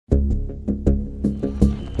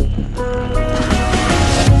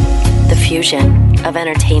infusion of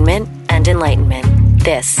entertainment and enlightenment.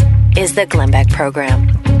 This is the Glenn Beck Program.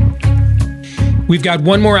 We've got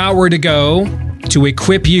one more hour to go to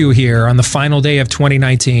equip you here on the final day of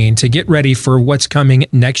 2019 to get ready for what's coming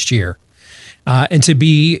next year and to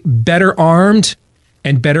be better armed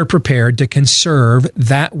and better prepared to conserve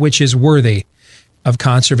that which is worthy of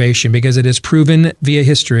conservation, because it is proven via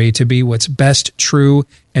history to be what's best, true,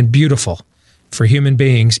 and beautiful for human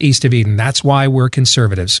beings east of Eden. That's why we're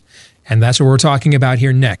conservatives. And that's what we're talking about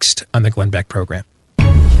here next on the Glenn Beck Program.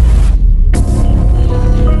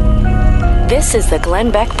 This is the Glenn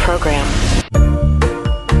Beck Program.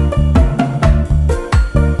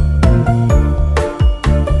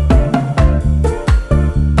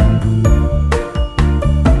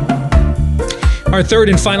 Our third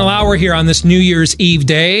and final hour here on this New Year's Eve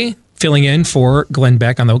day, filling in for Glenn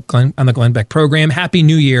Beck on the Glenn Beck Program. Happy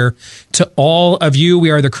New Year to all of you. We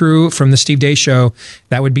are the crew from the Steve Deace Show.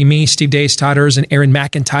 That would be me, Steve Deace, Todd Erz, Aaron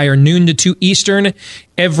McIntyre, noon to 2 Eastern,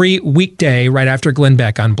 every weekday right after Glenn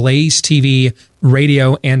Beck on Blaze TV,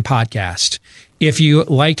 radio, and podcast. If you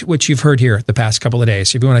liked what you've heard here the past couple of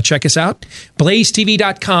days, if you want to check us out,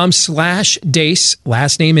 blazetv.com/Deace.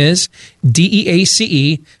 Last name is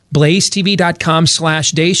Deace.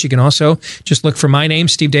 blazetv.com/Deace. You can also just look for my name,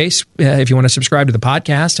 Steve Deace, if you want to subscribe to the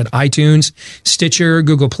podcast at iTunes, Stitcher,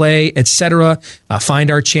 Google Play, etc. Find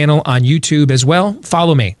our channel on YouTube as well.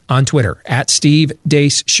 Follow me on Twitter at Steve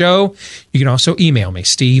Deace Show. You can also email me,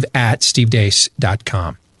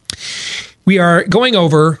 steve@stevedeace.com. We are going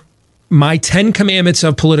over my 10 commandments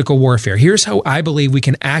of political warfare. Here's how I believe we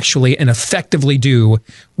can actually and effectively do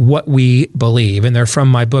what we believe. And they're from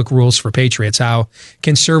my book, Rules for Patriots, How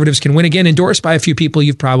Conservatives Can Win. Again, endorsed by a few people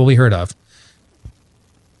you've probably heard of.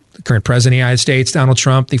 The current president of the United States, Donald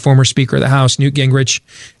Trump, the former Speaker of the House, Newt Gingrich,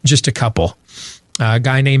 just a couple. A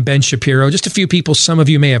guy named Ben Shapiro, just a few people some of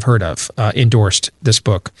you may have heard of, endorsed this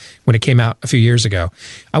book when it came out a few years ago.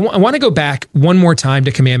 I want to go back one more time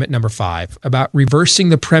to commandment number 5 about reversing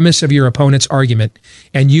the premise of your opponent's argument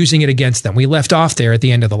and using it against them. We left off there at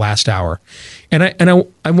the end of the last hour. And I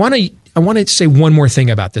want to say one more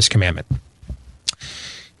thing about this commandment.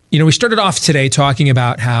 You know, we started off today talking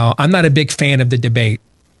about how I'm not a big fan of the debate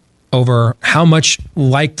over how much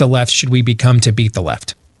like the left should we become to beat the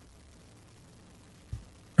left.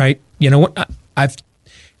 Right? You know what? I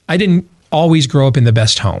didn't always grow up in the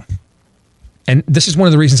best home. And this is one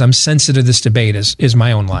of the reasons I'm sensitive to this debate is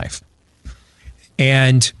my own life.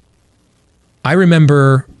 And I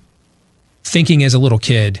remember thinking as a little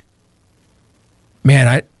kid, man,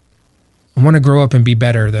 I want to grow up and be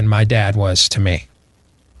better than my dad was to me.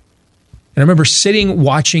 And I remember sitting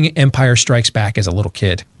watching Empire Strikes Back as a little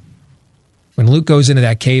kid when Luke goes into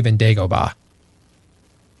that cave in Dagobah.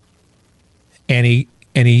 And the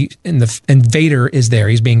invader is there.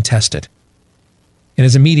 He's being tested. And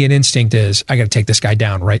his immediate instinct is, I got to take this guy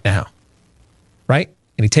down right now. Right?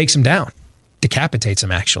 And he takes him down. Decapitates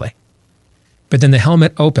him, actually. But then the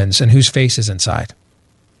helmet opens, and whose face is inside?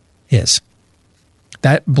 His.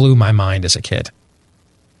 That blew my mind as a kid.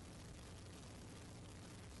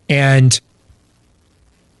 And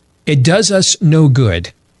it does us no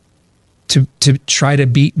good to try to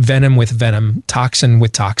beat venom with venom, toxin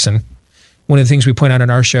with toxin. One of the things we point out on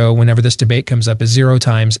our show whenever this debate comes up is 0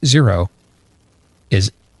 times 0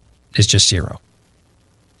 is just 0.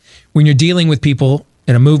 When you're dealing with people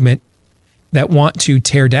in a movement that want to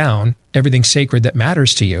tear down everything sacred that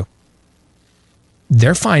matters to you,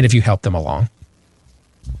 they're fine if you help them along.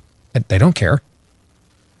 They don't care.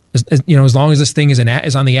 As long as this thing is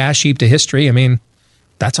on the ash heap to history, I mean,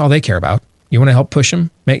 that's all they care about. You want to help push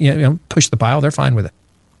them, push the pile, they're fine with it.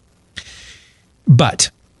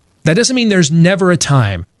 But that doesn't mean there's never a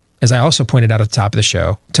time, as I also pointed out at the top of the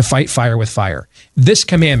show, to fight fire with fire. This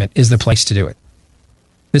commandment is the place to do it.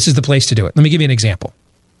 This is the place to do it. Let me give you an example.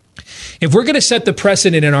 If we're going to set the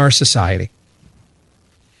precedent in our society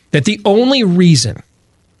that the only reason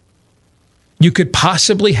you could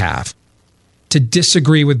possibly have to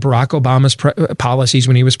disagree with Barack Obama's policies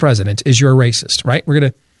when he was president is you're a racist, right? We're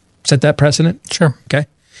going to set that precedent? Sure. Okay.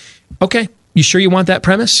 You sure you want that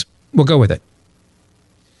premise? We'll go with it.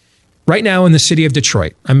 Right now in the city of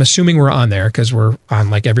Detroit, I'm assuming we're on there because we're on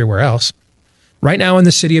like everywhere else. Right now in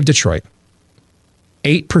the city of Detroit,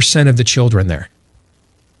 8% of the children there.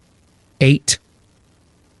 8.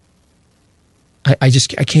 I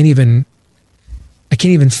can't even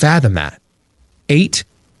fathom that.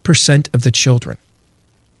 8% of the children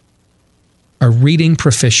are reading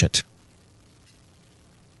proficient,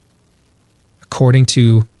 according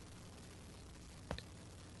to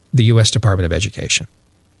the U.S. Department of Education.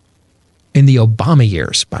 In the Obama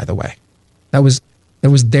years, by the way. That was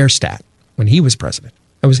their stat. when he was president.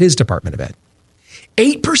 That was his Department of Ed.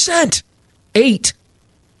 8%. 8.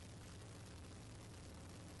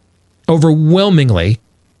 Overwhelmingly,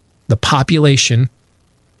 the population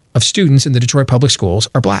of students in the Detroit public schools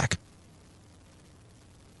are black.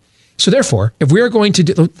 So therefore, if we are going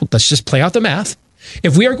to let's just play out the math.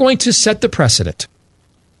 If we are going to set the precedent,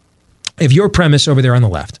 if your premise over there on the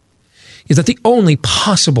left is that the only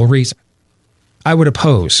possible reason I would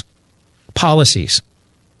oppose policies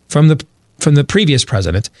from the previous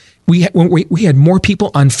president, we had more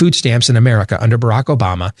people on food stamps in America under Barack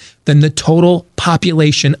Obama than the total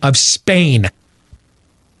population of Spain.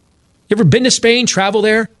 You ever been to Spain, travel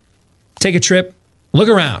there, take a trip, look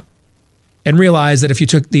around, and realize that if you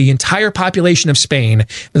took the entire population of Spain,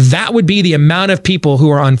 that would be the amount of people who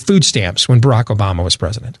are on food stamps when Barack Obama was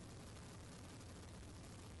president.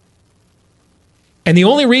 And the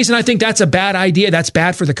only reason I think that's a bad idea, that's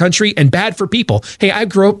bad for the country and bad for people. Hey, I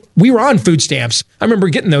grew up, we were on food stamps. I remember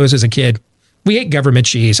getting those as a kid. We ate government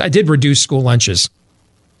cheese. I did reduce school lunches.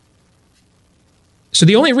 So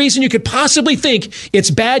the only reason you could possibly think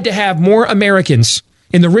it's bad to have more Americans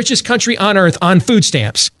in the richest country on earth on food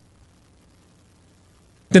stamps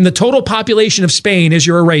than the total population of Spain is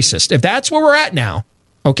you're a racist. If that's where we're at now,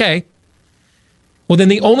 okay, well, then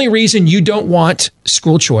the only reason you don't want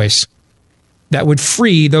school choice that would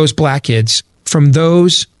free those black kids from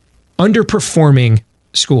those underperforming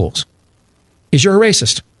schools is you're a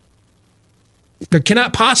racist. There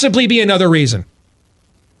cannot possibly be another reason.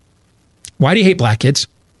 Why do you hate black kids?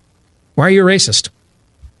 Why are you a racist?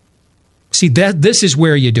 See, this is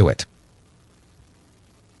where you do it.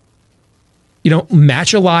 You don't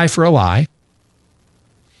match a lie for a lie.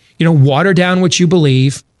 You don't water down what you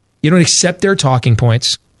believe. You don't accept their talking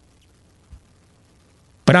points.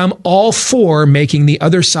 But I'm all for making the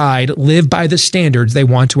other side live by the standards they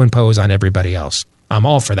want to impose on everybody else. I'm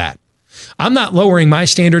all for that. I'm not lowering my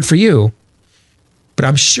standard for you, but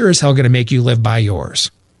I'm sure as hell going to make you live by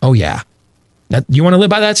yours. Oh, yeah. You want to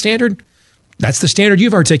live by that standard? That's the standard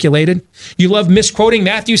you've articulated. You love misquoting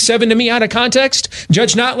Matthew 7 to me out of context?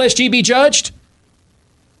 Judge not lest ye be judged?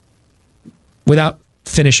 Without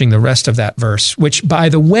finishing the rest of that verse, which, by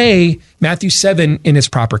the way, Matthew 7 in its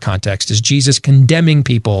proper context is Jesus condemning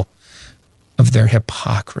people of their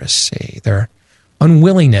hypocrisy, their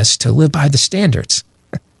unwillingness to live by the standards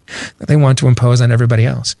that they want to impose on everybody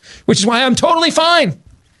else, which is why I'm totally fine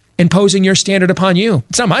imposing your standard upon you.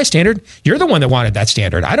 It's not my standard. You're the one that wanted that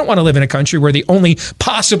standard. I don't want to live in a country where the only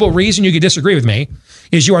possible reason you could disagree with me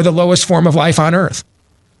is you are the lowest form of life on earth.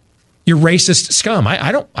 You're racist scum.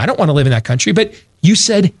 I don't want to live in that country, but you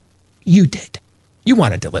said you did. You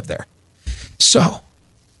wanted to live there. So,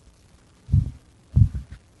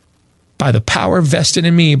 by the power vested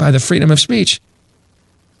in me, by the freedom of speech,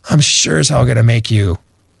 I'm sure as hell going to make you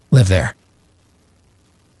live there.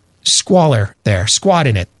 Squalor there. Squat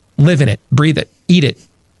in it. Live in it. Breathe it. Eat it.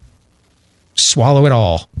 Swallow it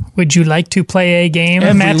all. Would you like to play a game,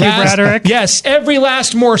 Matthew Broderick? Yes, every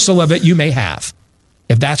last morsel of it you may have,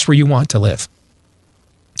 if that's where you want to live.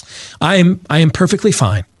 I am perfectly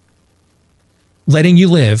fine letting you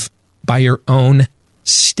live by your own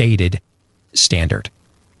stated standard.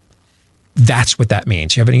 That's what that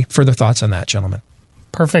means. You have any further thoughts on that, gentlemen?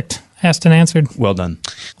 Perfect. Asked and answered. Well done.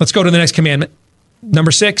 Let's go to the next commandment.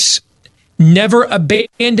 Number 6, never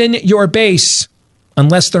abandon your base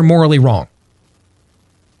unless they're morally wrong.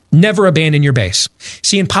 Never abandon your base.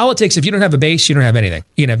 See, in politics, if you don't have a base, you don't have anything.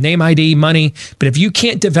 You can have name ID, money, but if you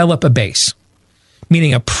can't develop a base,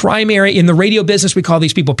 meaning a primary, in the radio business, we call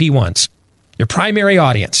these people P1s, your primary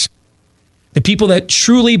audience, the people that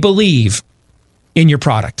truly believe in your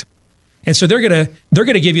product. And so they're going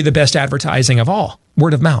to give you the best advertising of all,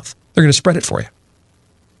 word of mouth. They're going to spread it for you.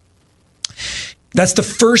 That's the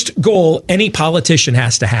first goal any politician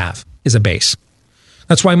has to have, is a base.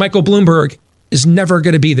 That's why Michael Bloomberg is never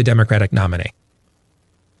going to be the Democratic nominee.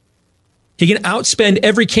 He can outspend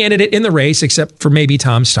every candidate in the race except for maybe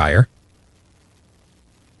Tom Steyer,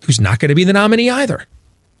 who's not going to be the nominee either.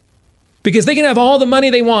 Because they can have all the money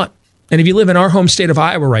they want. And if you live in our home state of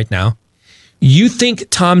Iowa right now, you think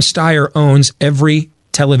Tom Steyer owns every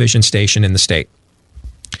television station in the state.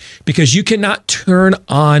 Because you cannot turn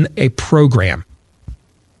on a program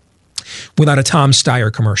without a Tom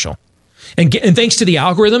Steyer commercial. And thanks to the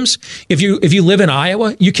algorithms, if you live in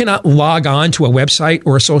Iowa, you cannot log on to a website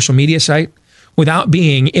or a social media site without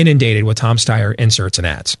being inundated with Tom Steyer inserts and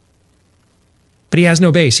ads. But he has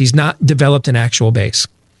no base. He's not developed an actual base.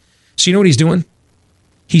 So you know what he's doing?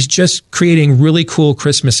 He's just creating really cool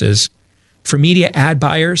Christmases for media ad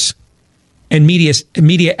buyers and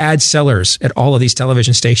media ad sellers at all of these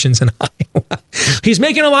television stations in Iowa. He's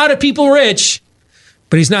making a lot of people rich,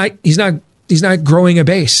 but he's not growing a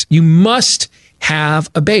base. You must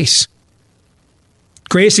have a base.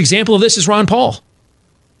 Greatest example of this is Ron Paul.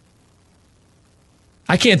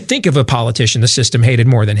 I can't think of a politician the system hated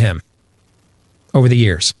more than him over the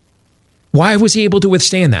years. Why was he able to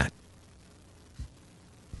withstand that?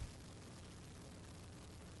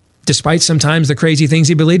 Despite sometimes the crazy things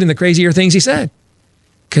he believed and the crazier things he said.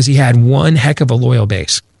 Because he had one heck of a loyal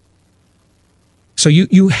base. So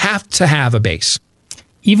you have to have a base.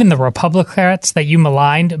 Even the Republicans that you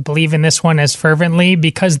maligned believe in this one as fervently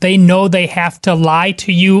because they know they have to lie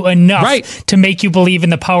to you enough to make you believe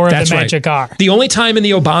in the power of the magic R. The only time in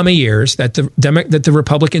the Obama years that the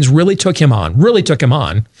Republicans really took him on,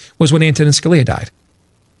 was when Antonin Scalia died.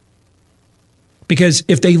 Because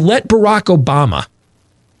if they let Barack Obama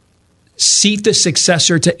seat the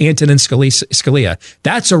successor to Antonin Scalia,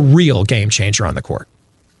 that's a real game changer on the court.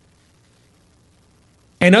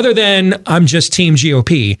 And other than I'm just team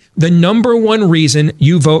GOP, the number one reason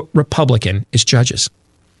you vote Republican is judges.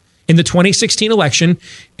 In the 2016 election,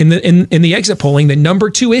 in the exit polling, the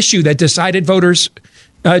number two issue that decided voters'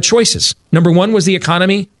 choices. Number one was the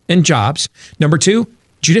economy and jobs. Number two,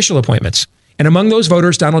 judicial appointments. And among those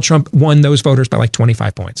voters, Donald Trump won those voters by like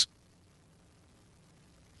 25 points.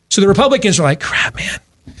 So the Republicans are like, crap, man.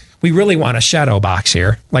 We really want a shadow box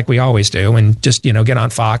here, like we always do, and just, get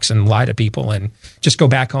on Fox and lie to people and just go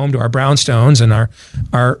back home to our brownstones and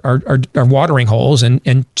our watering holes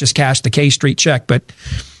and just cash the K Street check. But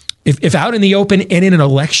if out in the open and in an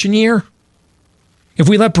election year, if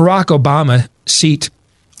we let Barack Obama seat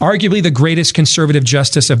arguably the greatest conservative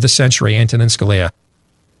justice of the century, Antonin Scalia,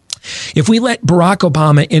 if we let Barack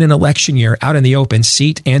Obama in an election year out in the open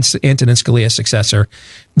seat Antonin Scalia's successor,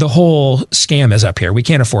 the whole scam is up here. We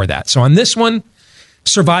can't afford that. So on this one,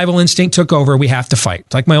 survival instinct took over. We have to fight.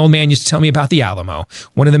 Like my old man used to tell me about the Alamo.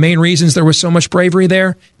 One of the main reasons there was so much bravery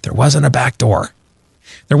there wasn't a back door.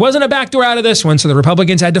 There wasn't a back door out of this one, so the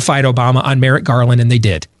Republicans had to fight Obama on Merrick Garland, and they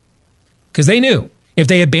did. Because they knew if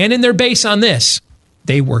they abandoned their base on this,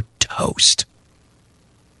 they were toast.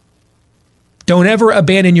 Don't ever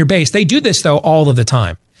abandon your base. They do this, though, all of the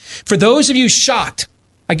time. For those of you shocked,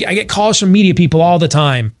 I get calls from media people all the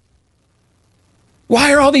time.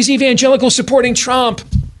 Why are all these evangelicals supporting Trump?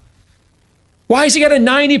 Why has he got a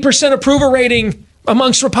 90% approval rating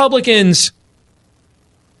amongst Republicans?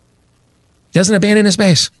 Doesn't abandon his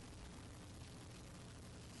base.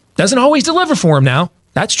 Doesn't always deliver for him now.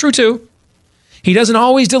 That's true, too. He doesn't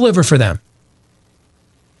always deliver for them.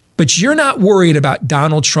 But you're not worried about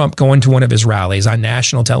Donald Trump going to one of his rallies on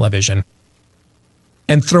national television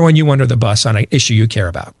and throwing you under the bus on an issue you care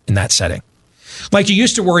about in that setting. Like you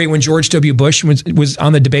used to worry when George W. Bush was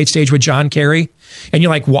on the debate stage with John Kerry and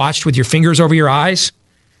you watched with your fingers over your eyes.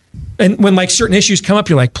 And when certain issues come up,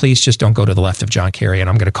 you're like, please just don't go to the left of John Kerry and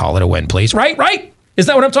I'm going to call it a win, please. Right? Is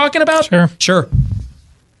that what I'm talking about? Sure.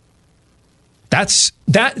 That's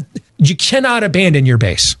that. You cannot abandon your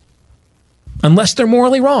base. Unless they're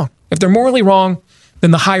morally wrong. If they're morally wrong,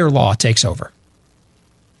 then the higher law takes over.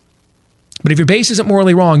 But if your base isn't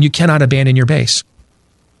morally wrong, you cannot abandon your base.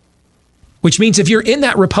 Which means if you're in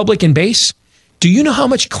that Republican base, do you know how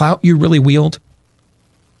much clout you really wield?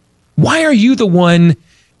 Why are you the one,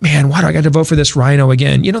 man, why do I got to vote for this rhino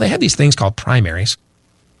again? They have these things called primaries.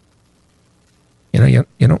 You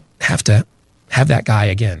don't have to have that guy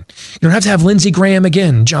again. You don't have to have Lindsey Graham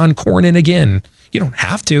again, John Cornyn again. You don't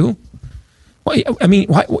have to. Well, I mean,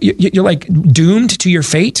 you're doomed to your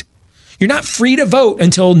fate. You're not free to vote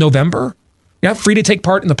until November. You're not free to take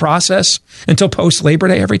part in the process until post Labor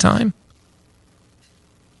Day every time.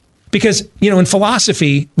 Because, in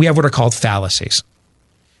philosophy, we have what are called fallacies,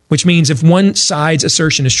 which means if one side's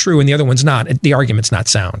assertion is true and the other one's not, the argument's not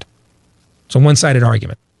sound. It's a one-sided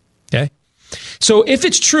argument. Okay. So if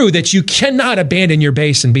it's true that you cannot abandon your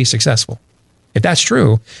base and be successful, if that's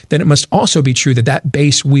true, then it must also be true that that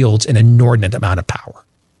base wields an inordinate amount of power.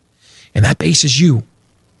 And that base is you.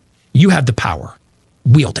 You have the power.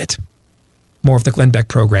 Wield it. More of the Glenn Beck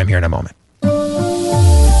program here in a moment.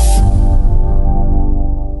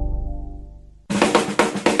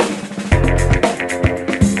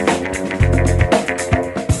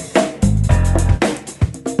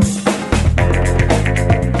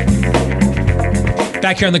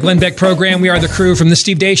 Back here on the Glenn Beck program, we are the crew from the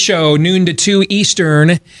Steve Deace Show, noon to 2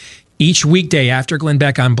 Eastern, each weekday after Glenn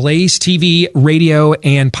Beck on Blaze TV, radio,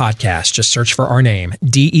 and podcast. Just search for our name,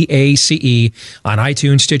 DEACE, on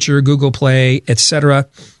iTunes, Stitcher, Google Play, etc.,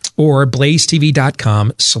 or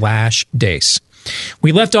blazetv.com/Deace.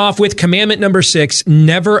 We left off with commandment number 6,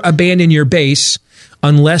 never abandon your base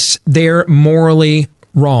unless they're morally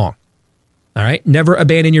wrong. All right? Never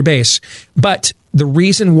abandon your base. But the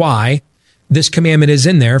reason why this commandment is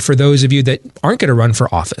in there for those of you that aren't going to run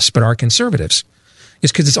for office but are conservatives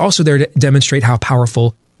is because it's also there to demonstrate how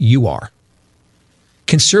powerful you are.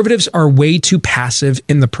 Conservatives are way too passive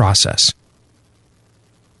in the process,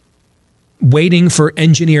 waiting for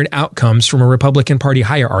engineered outcomes from a Republican Party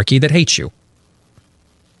hierarchy that hates you.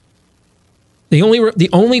 The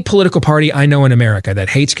only political party I know in America that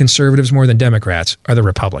hates conservatives more than Democrats are the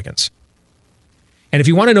Republicans. And if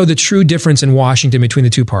you want to know the true difference in Washington between the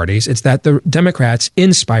two parties, it's that the Democrats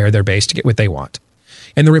inspire their base to get what they want,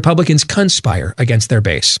 and the Republicans conspire against their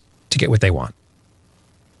base to get what they want.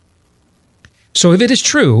 So if it is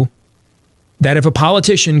true that if a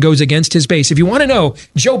politician goes against his base, if you want to know,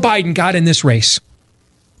 Joe Biden got in this race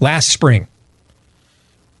last spring,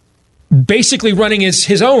 basically running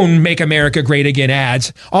his own Make America Great Again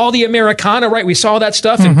ads, all the Americana, right? We saw that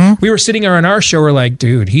stuff, and we were sitting there on our show, we're like,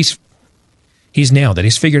 dude, he's nailed it.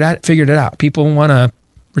 He's figured it out. People want to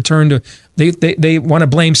return to, they want to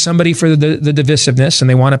blame somebody for the divisiveness, and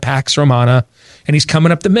they want to Pax Romana, and he's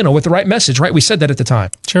coming up the middle with the right message, right? We said that at the time.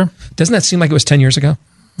 Sure. Doesn't that seem like it was 10 years ago?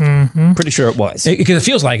 Pretty sure it was. Because it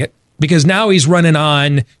feels like it. Because now he's running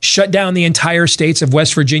on shut down the entire states of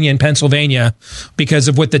West Virginia and Pennsylvania because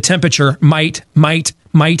of what the temperature might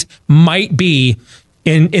be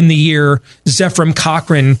in the year Zephram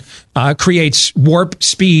Cochrane creates warp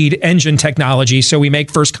speed engine technology so we make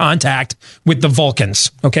first contact with the Vulcans.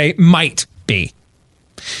 Okay? Might be.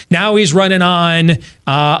 Now he's running on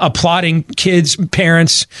applauding kids'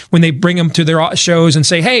 parents when they bring them to their shows and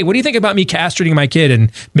say, hey, what do you think about me castrating my kid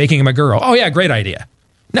and making him a girl? Oh, yeah, great idea.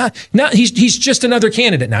 Now he's just another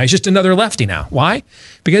candidate now. He's just another lefty now. Why?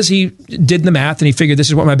 Because he did the math and he figured this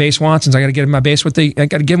is what my base wants, and so I got to give my base I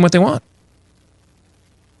got to give them what they want.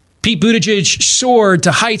 Pete Buttigieg soared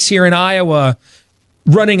to heights here in Iowa,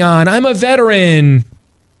 running on, I'm a veteran.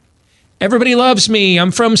 Everybody loves me.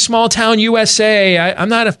 I'm from small town USA.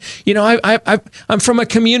 I'm from a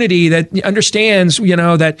community that understands,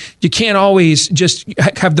 that you can't always just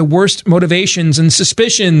have the worst motivations and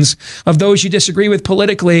suspicions of those you disagree with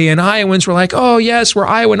politically. And Iowans were like, oh, yes, we're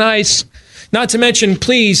Iowa nice. Not to mention,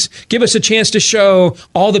 please give us a chance to show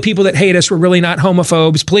all the people that hate us we're really not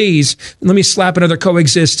homophobes. Please, let me slap another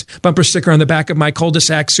coexist bumper sticker on the back of my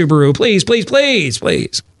cul-de-sac Subaru. Please, please, please,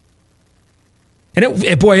 please. And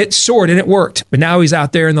it soared and it worked. But now he's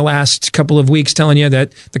out there in the last couple of weeks telling you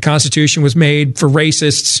that the Constitution was made for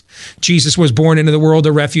racists. Jesus was born into the world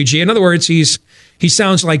a refugee. In other words, he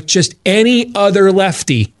sounds like just any other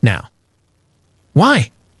lefty now.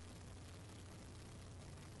 Why?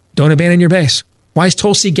 Don't abandon your base. Why is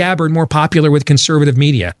Tulsi Gabbard more popular with conservative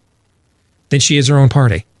media than she is her own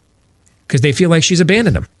party? Because they feel like she's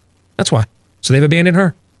abandoned them. That's why. So they've abandoned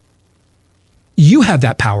her. You have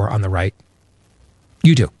that power on the right.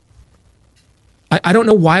 You do. I don't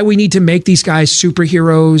know why we need to make these guys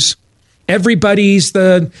superheroes. Everybody's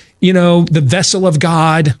the vessel of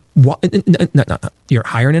God. No. You're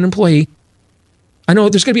hiring an employee. I know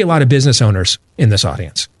there's going to be a lot of business owners in this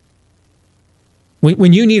audience.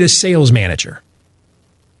 When you need a sales manager,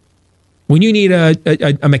 when you need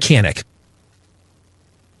a mechanic,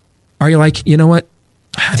 are you like, you know what?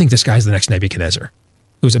 I think this guy's the next Nebuchadnezzar,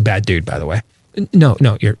 who's a bad dude, by the way. No,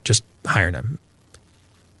 you're just hiring him.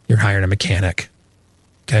 You're hiring a mechanic.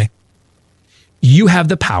 Okay? You have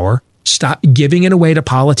the power. Stop giving it away to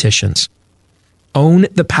politicians. Own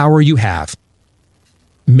the power you have.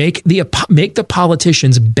 Make the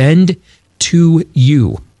politicians bend to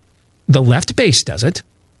you. The left base does it.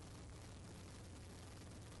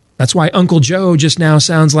 That's why Uncle Joe just now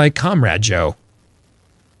sounds like Comrade Joe.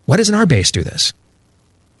 Why doesn't our base do this?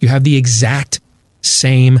 You have the exact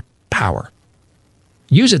same power.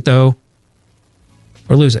 Use it, though,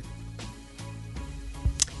 or lose it.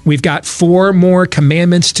 We've got 4 more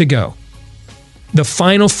commandments to go. The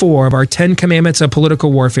final 4 of our 10 commandments of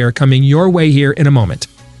political warfare coming your way here in a moment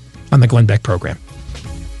on the Glenn Beck program.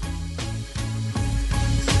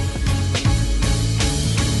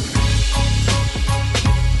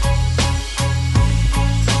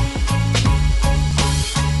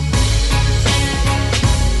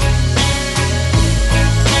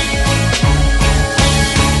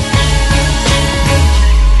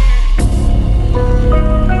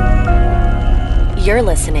 You're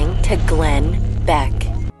listening to Glenn Beck.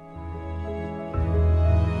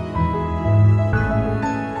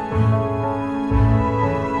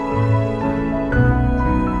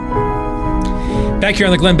 Back here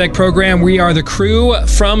on the Glenn Beck program, we are the crew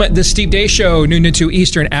from the Steve Day Show, noon to 2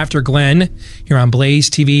 Eastern after Glenn, here on Blaze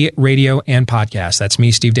TV, radio, and podcast. That's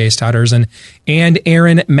me, Steve Dace, Todd Erzin, and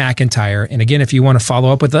Aaron McIntyre. And again, if you want to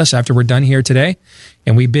follow up with us after we're done here today,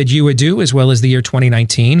 and we bid you adieu, as well as the year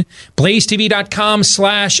 2019,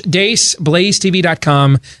 blazetv.com/Dace,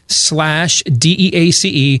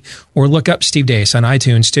 blazetv.com/DEACE, or look up Steve Dace on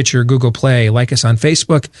iTunes, Stitcher, Google Play. Like us on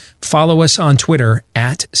Facebook. Follow us on Twitter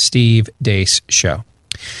at Steve Dace Show.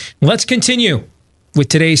 Let's continue with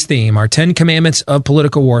today's theme, our 10 commandments of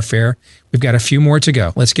political warfare. We've got a few more to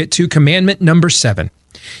go. Let's get to commandment number 7.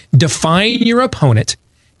 Define your opponent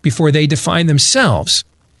before they define themselves,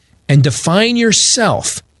 and define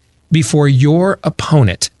yourself before your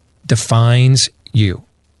opponent defines you.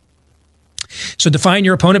 So define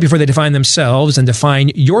your opponent before they define themselves, and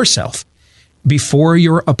define yourself before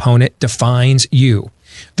your opponent defines you.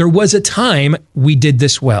 There was a time we did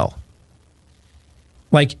this well.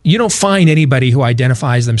 Like, you don't find anybody who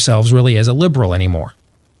identifies themselves really as a liberal anymore.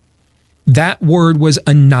 That word was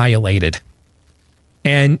annihilated.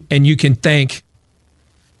 And you can thank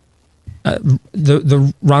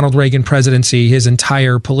the Ronald Reagan presidency, his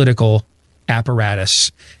entire political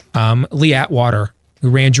apparatus. Lee Atwater, who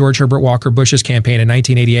ran George Herbert Walker Bush's campaign in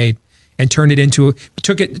 1988 and turned it into,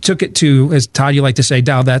 took it to, as Todd, you like to say,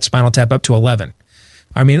 dialed that Spinal Tap up to 11.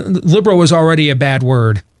 I mean, liberal was already a bad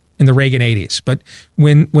word in the Reagan 80s. But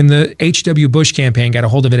when the H.W. Bush campaign got a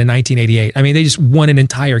hold of it in 1988, I mean, they just won an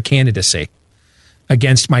entire candidacy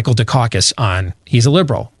against Michael Dukakis on, he's a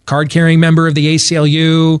liberal, card-carrying member of the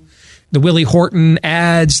ACLU, the Willie Horton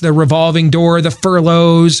ads, the revolving door, the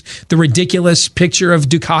furloughs, the ridiculous picture of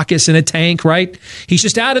Dukakis in a tank, right? He's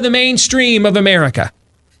just out of the mainstream of America.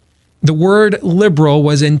 The word liberal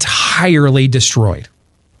was entirely destroyed.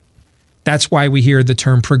 That's why we hear the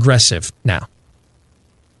term progressive now.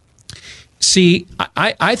 See,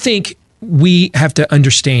 I think we have to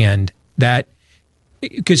understand that,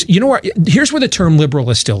 because you know what? Here's where the term liberal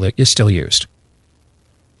is still used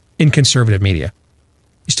in conservative media.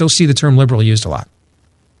 You still see the term liberal used a lot.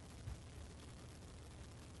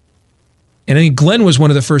 And I think Glenn was one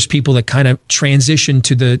of the first people that kind of transitioned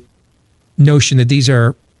to the notion that this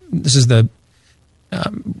is the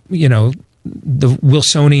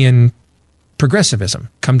Wilsonian progressivism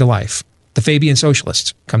come to life. The Fabian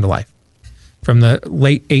socialists come to life from the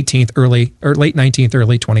late 19th, early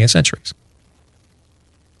 20th centuries.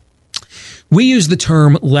 We use the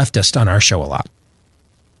term leftist on our show a lot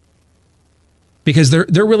because they're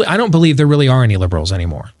really, I don't believe there really are any liberals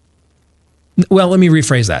anymore. Well, let me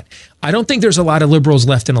rephrase that. I don't think there's a lot of liberals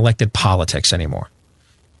left in elected politics anymore.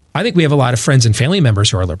 I think we have a lot of friends and family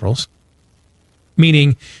members who are liberals,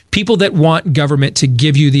 meaning people that want government to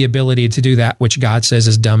give you the ability to do that which God says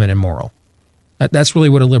is dumb and immoral. That's really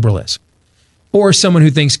what a liberal is. Or someone who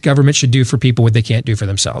thinks government should do for people what they can't do for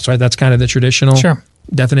themselves, right? That's kind of the traditional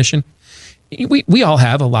definition. We all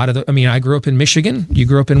have a lot of I grew up in Michigan. You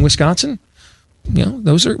grew up in Wisconsin. You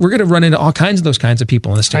know, we're going to run into all kinds of those kinds of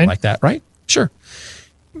people in a state like that, right? Sure.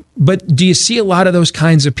 But do you see a lot of those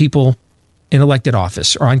kinds of people in elected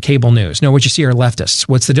office or on cable news? No, what you see are leftists.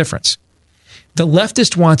 What's the difference? The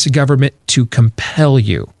leftist wants a government to compel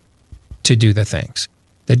you to do the things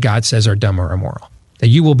that God says are dumb or immoral. That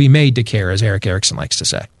you will be made to care, as Eric Erickson likes to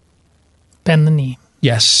say. Bend the knee.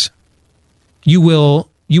 Yes. You will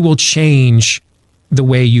change the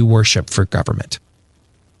way you worship for government.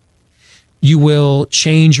 You will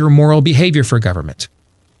change your moral behavior for government.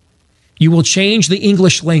 You will change the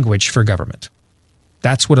English language for government.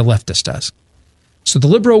 That's what a leftist does. So the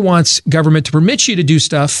liberal wants government to permit you to do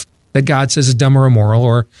stuff that God says is dumb or immoral,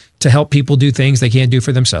 or to help people do things they can't do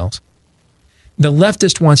for themselves. The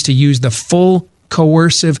leftist wants to use the full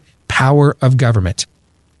coercive power of government.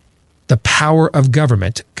 The power of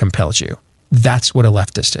government compels you. That's what a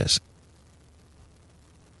leftist is.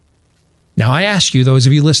 Now, I ask you, those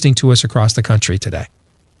of you listening to us across the country today,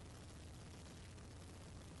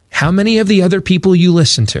 how many of the other people you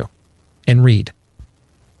listen to and read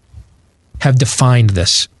have defined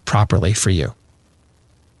this properly for you?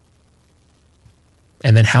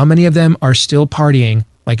 And then how many of them are still partying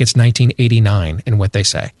like it's 1989 in what they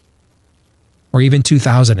say? Or even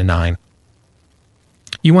 2009.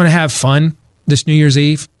 You want to have fun this New Year's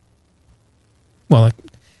Eve? Well,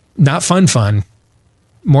 not fun.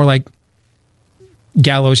 More like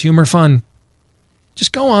gallows humor fun.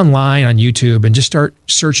 Just go online on YouTube and just start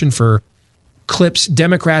searching for clips,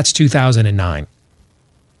 Democrats 2009.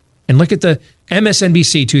 And look at the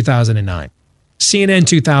MSNBC 2009, CNN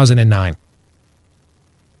 2009.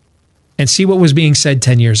 And see what was being said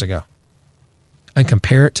 10 years ago. And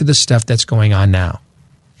compare it to the stuff that's going on now.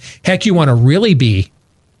 Heck, you want to really be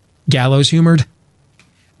gallows humored?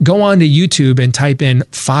 Go on to YouTube and type in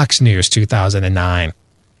Fox News 2009.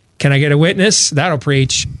 Can I get a witness? That'll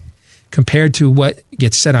preach compared to what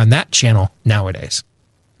gets said on that channel nowadays.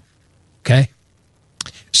 Okay?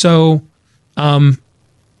 So,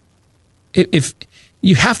 if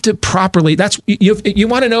you have to properly, you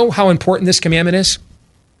want to know how important this commandment is?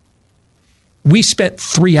 We spent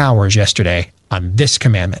 3 hours yesterday on this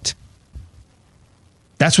commandment.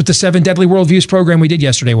 That's what the 7 Deadly Worldviews program we did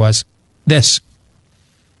yesterday was. This.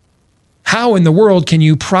 How in the world can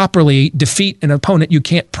you properly defeat an opponent you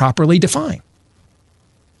can't properly define?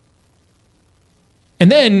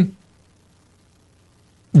 And then,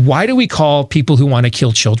 why do we call people who want to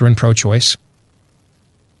kill children pro-choice?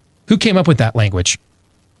 Who came up with that language?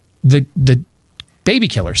 The baby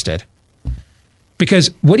killers did.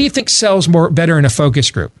 Because what do you think sells better in a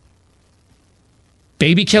focus group?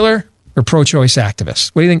 Baby killer or pro-choice activists?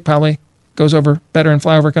 What do you think probably goes over better in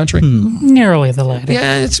flyover country? Narrowly the latter.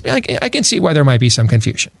 Yeah, I can see why there might be some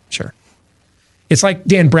confusion. Sure. It's like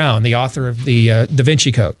Dan Brown, the author of the Da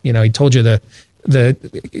Vinci Code. You know, he told you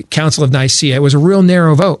the Council of Nicaea, it was a real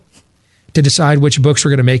narrow vote to decide which books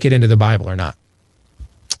were going to make it into the Bible or not.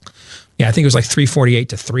 Yeah, I think it was like 348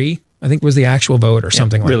 to 3, I think was the actual vote or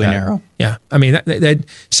something like that. Really narrow. Yeah. I mean, they had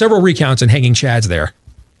several recounts and hanging chads there.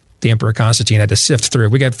 The Emperor Constantine had to sift through.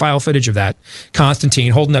 We got file footage of that.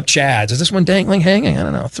 Constantine holding up chads. Is this one dangling, hanging? I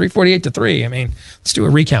don't know. 348 to 3. I mean, let's do a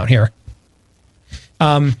recount here.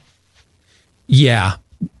 Yeah.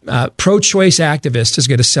 Pro-choice activist is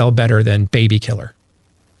going to sell better than baby killer.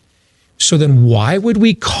 So then why would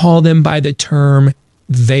we call them by the term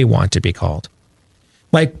they want to be called?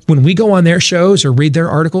 Like when we go on their shows or read their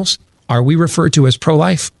articles, are we referred to as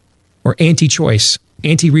pro-life or anti-choice,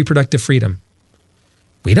 anti-reproductive freedom?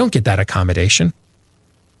 We don't get that accommodation.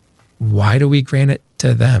 Why do we grant it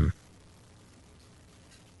to them?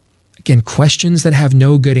 Again, questions that have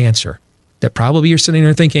no good answer, that probably you're sitting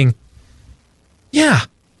there thinking, yeah,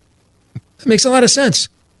 that makes a lot of sense.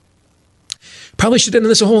 Probably should have done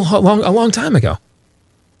this a long time ago.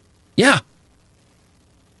 Yeah.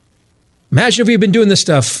 Imagine if we've been doing this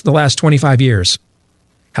stuff the last 25 years,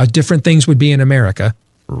 how different things would be in America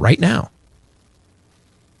right now.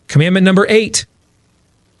 Commandment number 8.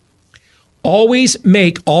 Always,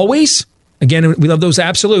 again, we love those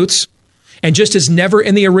absolutes. And just as never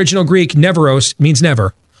in the original Greek, neveros means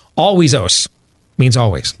never, alwaysos means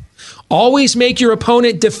always. Always make your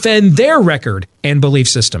opponent defend their record and belief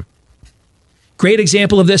system. Great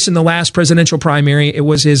example of this in the last presidential primary. It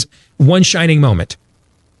was his one shining moment.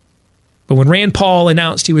 But when Rand Paul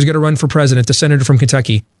announced he was going to run for president, the senator from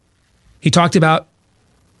Kentucky, he talked about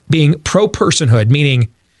being pro-personhood, meaning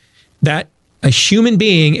that a human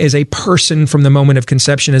being is a person from the moment of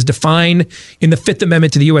conception as defined in the Fifth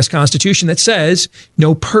Amendment to the U.S. Constitution that says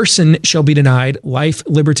no person shall be denied life,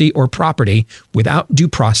 liberty, or property without due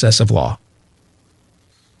process of law.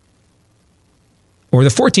 Or the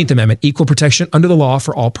 14th Amendment, equal protection under the law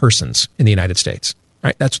for all persons in the United States.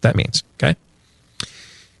 Right? That's what that means. Okay?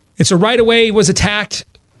 And so right away he was attacked.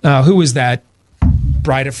 Who was that?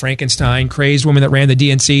 Bride of Frankenstein, crazed woman that ran the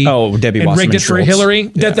DNC. Oh, Debbie and Wasserman rigged it for Schultz.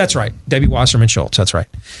 Hillary. Yeah. That's right. Debbie Wasserman Schultz. That's right.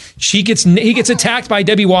 He gets attacked by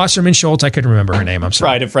Debbie Wasserman Schultz. I couldn't remember her name. I'm sorry.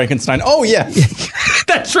 Bride of Frankenstein. Oh, yeah.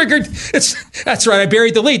 That triggered. That's right. I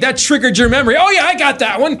buried the lead. That triggered your memory. Oh, yeah, I got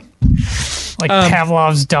that one. Like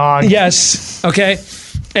Pavlov's dog. Yes. Okay.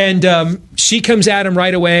 And she comes at him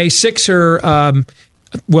right away, sicks her,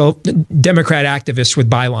 Democrat activists with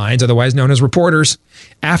bylines, otherwise known as reporters,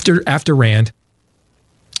 after Rand.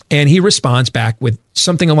 And he responds back with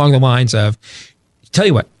something along the lines of, tell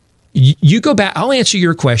you what, you go back, I'll answer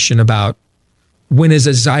your question about when is a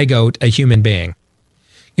zygote a human being.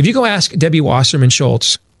 If you go ask Debbie Wasserman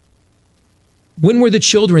Schultz, when were the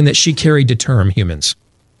children that she carried to term humans?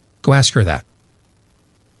 Go ask her that.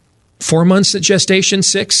 4 months at gestation,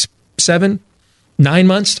 6, 7, 9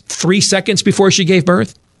 months, 3 seconds before she gave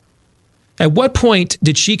birth? At what point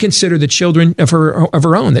did she consider the children of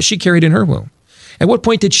her own that she carried in her womb? At what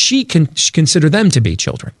point did she consider them to be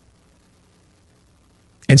children?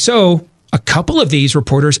 And so a couple of these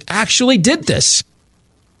reporters actually did this.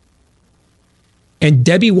 And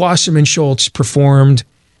Debbie Wasserman Schultz performed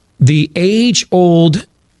the age-old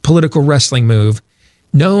political wrestling move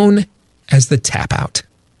known as the tap out.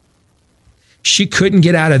 She couldn't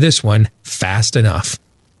get out of this one fast enough.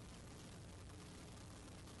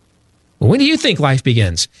 Well, when do you think life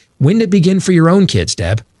begins? When did it begin for your own kids,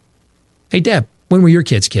 Deb? Hey, Deb, when were your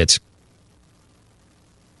kids kids?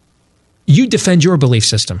 You defend your belief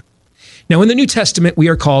system. Now, in the New Testament, we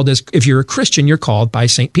are called, as if you're a Christian, you're called by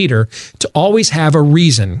St. Peter to always have a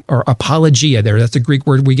reason, or apologia there. That's the Greek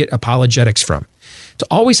word we get apologetics from. To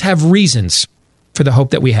always have reasons for the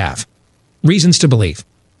hope that we have, reasons to believe,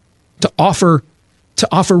 to offer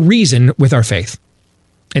reason with our faith,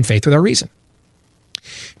 and faith with our reason.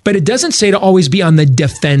 But it doesn't say to always be on the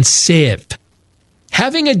defensive.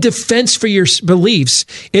 Having a defense for your beliefs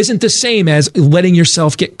isn't the same as letting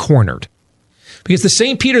yourself get cornered. Because the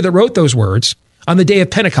same Peter that wrote those words on the day of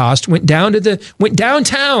Pentecost went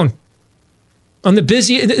downtown on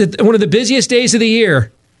the one of the busiest days of the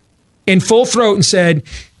year in full throat and said,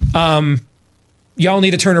 y'all need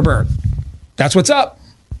to turn or burn. That's what's up.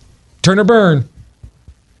 Turn or burn.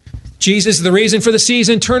 Jesus is the reason for the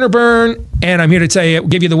season, turn or burn. And I'm here to tell you,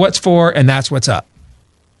 give you the what's for, and that's what's up.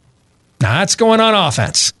 Now that's going on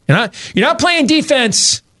offense. You're not playing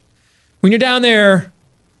defense when you're down there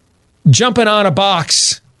jumping on a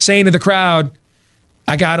box, saying to the crowd,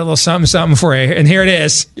 I got a little something for you, and here it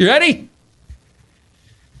is. You ready?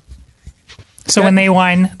 So when they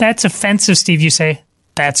whine, that's offensive, Steve, you say,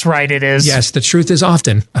 that's right, it is. Yes, the truth is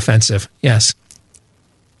often offensive. Yes.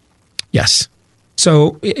 Yes.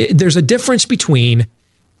 So there's a difference between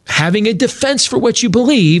having a defense for what you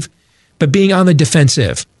believe, but being on the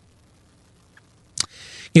defensive.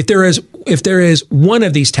 If there is one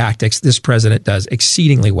of these tactics this president does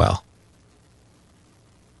exceedingly well,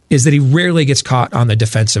 is that he rarely gets caught on the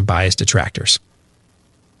defensive by his detractors.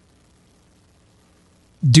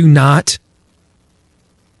 Do not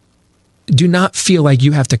feel like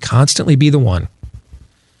you have to constantly be the one.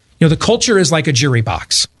 You know, the culture is like a jury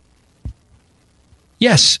box.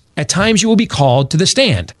 Yes, at times you will be called to the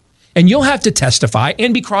stand. And you'll have to testify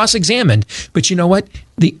and be cross-examined. But you know what?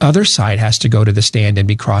 The other side has to go to the stand and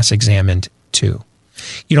be cross-examined too.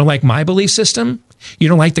 You don't like my belief system? You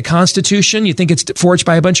don't like the Constitution? You think it's forged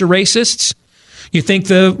by a bunch of racists? You think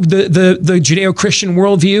the Judeo-Christian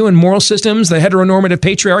worldview and moral systems, the heteronormative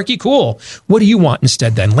patriarchy? Cool. What do you want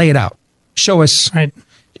instead then? Lay it out. Show us. Right.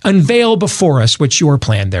 Unveil before us what your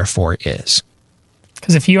plan, therefore, is.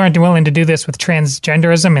 Because if you aren't willing to do this with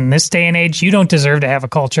transgenderism in this day and age, you don't deserve to have a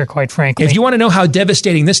culture, quite frankly. If you want to know how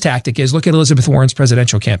devastating this tactic is, look at Elizabeth Warren's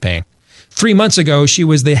presidential campaign. 3 months ago, she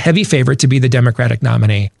was the heavy favorite to be the Democratic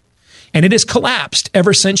nominee. And it has collapsed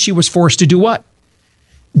ever since she was forced to do what?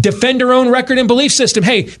 Defend her own record and belief system.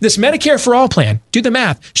 Hey, this Medicare for All plan, do the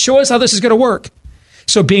math. Show us how this is going to work.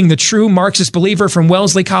 So being the true Marxist believer from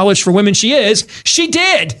Wellesley College for Women she is, she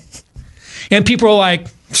did. And people are like,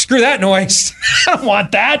 screw that noise. I don't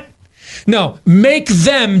want that. No, make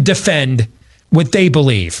them defend what they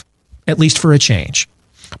believe, at least for a change.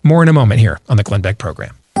 More in a moment here on the Glenn Beck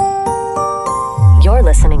program. You're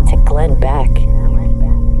listening to Glenn Beck.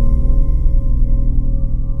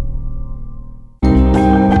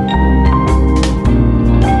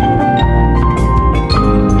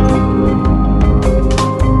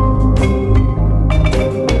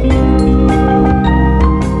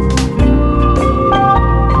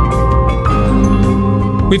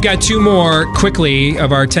 We've got two more quickly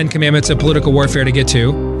of our 10 commandments of political warfare to get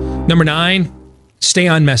to. Number 9, stay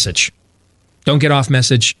on message. Don't get off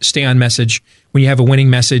message. Stay on message. When you have a winning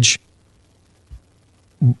message,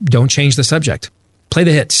 don't change the subject. Play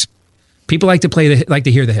the hits. People like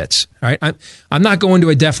to hear the hits. All right. I'm not going to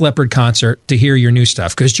a Def Leppard concert to hear your new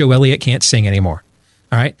stuff because Joe Elliott can't sing anymore.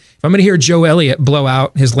 All right. If I'm going to hear Joe Elliott blow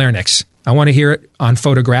out his larynx, I want to hear it on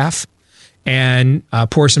Photograph and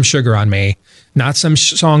Pour Some Sugar on Me. Not some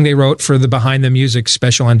song they wrote for the Behind the Music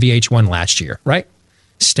special on VH1 last year, right?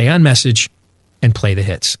 Stay on message and play the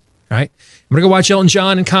hits, right? I'm going to go watch Elton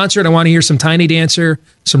John in concert. I want to hear some Tiny Dancer,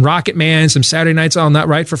 some Rocket Man, some Saturday Night's All Not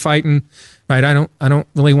Right for Fighting, right? I don't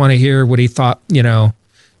really want to hear what he thought,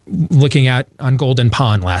 looking at on Golden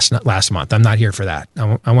Pond last month. I'm not here for that.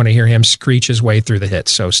 I want to hear him screech his way through the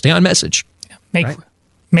hits. So stay on message.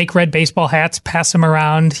 Make red baseball hats, pass them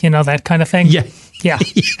around, that kind of thing. Yeah. Yeah.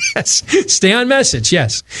 Yes. Stay on message.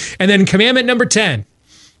 Yes. And then commandment number 10,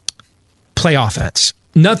 play offense.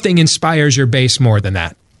 Nothing inspires your base more than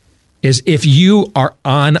that, is if you are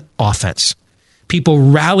on offense.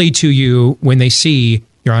 People rally to you when they see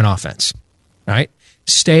you're on offense. All right.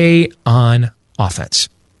 Stay on offense.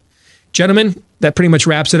 Gentlemen, that pretty much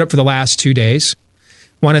wraps it up for the last 2 days.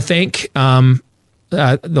 Want to thank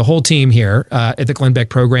the whole team here at the Glenn Beck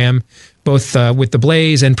program, both with the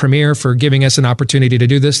Blaze and Premier, for giving us an opportunity to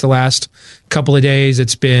do this the last couple of days.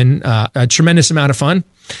 It's been a tremendous amount of fun.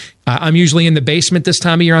 I'm usually in the basement this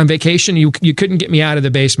time of year on vacation. You couldn't get me out of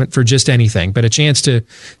the basement for just anything, but a chance to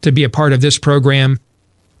be a part of this program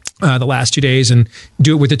the last 2 days and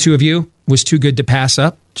do it with the two of you was too good to pass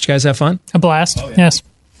up. Did you guys have fun? A blast. Oh, yeah. Yes.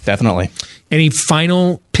 Definitely. Any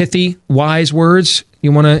final pithy, wise words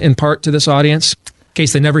you want to impart to this audience in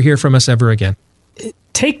case they never hear from us ever again?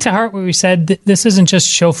 Take to heart what we said. This isn't just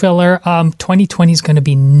show filler. 2020 is going to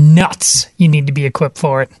be nuts. You need to be equipped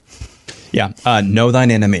for it. Yeah. Know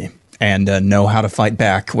thine enemy and know how to fight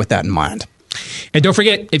back with that in mind. And don't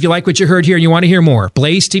forget, if you like what you heard here and you want to hear more,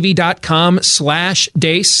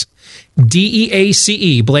 blazetv.com/Deace,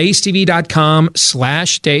 DEACE,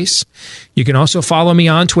 blazetv.com/Deace. You can also follow me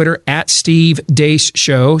on Twitter at Steve Deace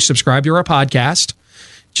Show. Subscribe to our podcast.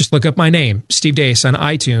 Just look up my name, Steve Deace, on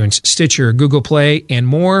iTunes, Stitcher, Google Play, and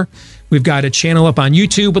more. We've got a channel up on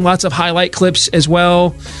YouTube with lots of highlight clips as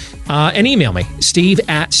well. And email me,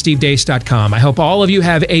 steve@stevedeace.com. I hope all of you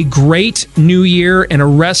have a great new year and a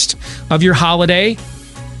rest of your holiday.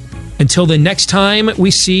 Until the next time we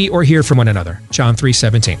see or hear from one another. John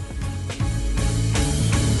 3:17.